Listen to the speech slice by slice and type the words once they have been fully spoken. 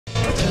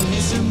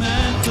Go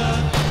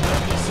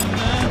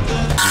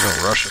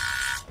rush it.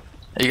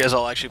 Are you guys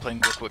all actually playing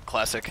Wook Wook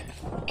Classic?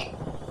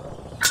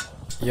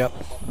 Yep.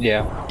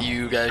 Yeah.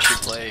 You guys should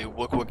play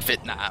Wook Wook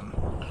Vietnam.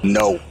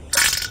 No.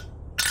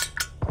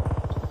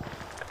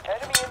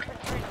 Enemy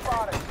infantry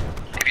spotted.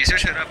 If you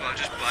search it up, I'll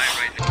just buy it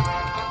right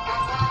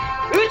now.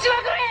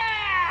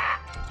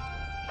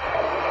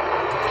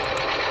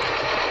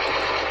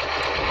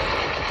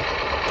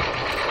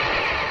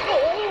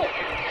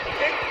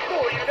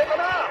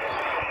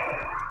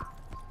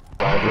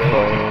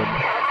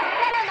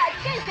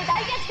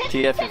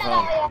 TF your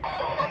phone.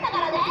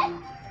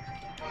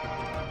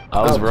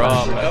 I was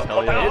wrong.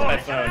 Hell yeah. It is my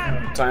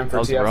phone. Time for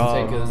TF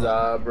to take his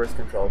birth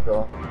control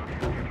pill.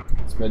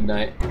 It's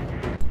midnight.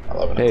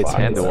 11 Hey, it's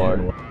o'clock.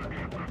 Handawar.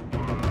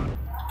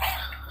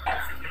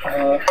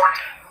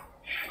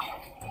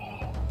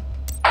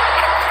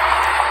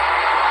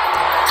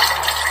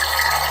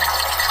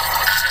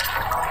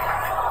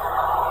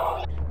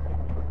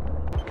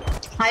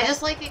 I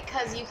just like it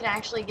because you can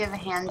actually give a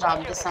hand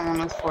job to someone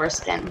with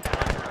foreskin.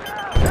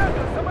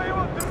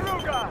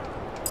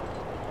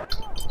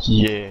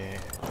 Yeah.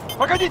 Oh,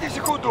 I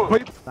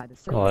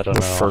don't The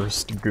know.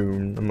 first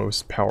goon, the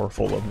most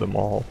powerful of them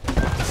all.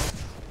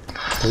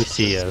 At least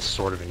he is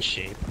sort of in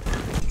shape.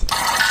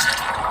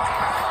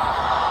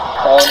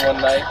 All in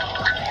one night.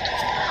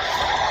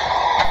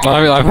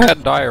 I mean, I've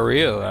had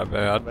diarrhea that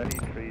bad.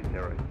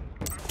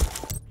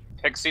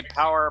 Pixie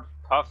Power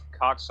Puff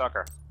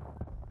Cocksucker.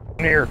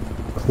 Here.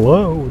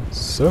 Cloud,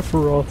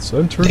 Sephiroth's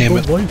entered the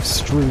live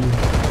stream.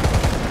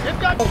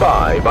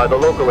 By the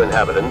local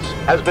inhabitants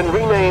has been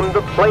renamed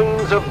the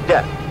Plains of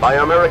Death by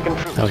American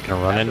troops. I was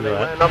gonna run into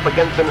that. Ran up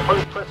against an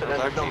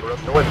unprecedented number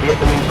of North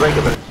Vietnamese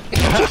regulars.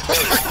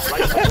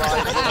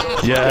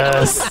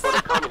 Yes.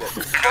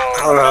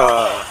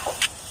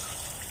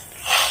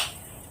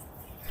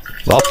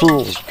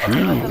 Waffles.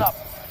 Listen up.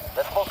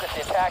 Let's focus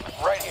the attack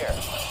right here.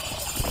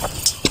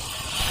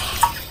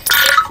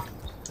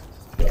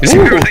 Is it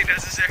really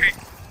necessary?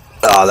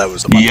 Ah, that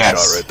was a money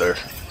Yes. shot right there.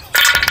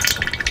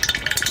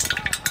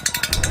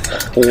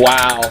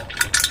 Wow.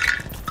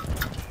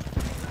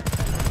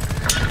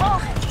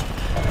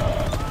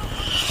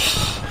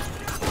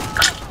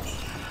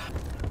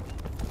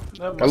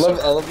 I love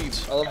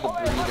the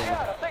breathing.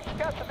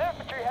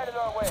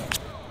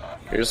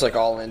 You're just like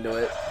all into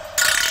it.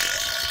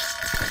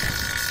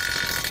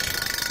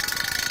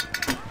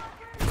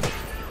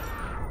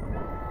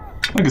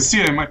 I can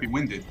see it might be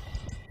winded.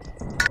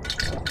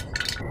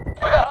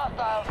 Yeah,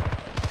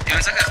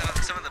 it's like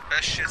some of the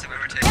best shits I've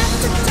ever taken.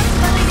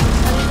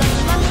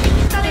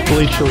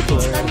 Holy shit.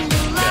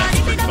 Yeah,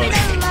 it's pretty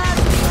funny.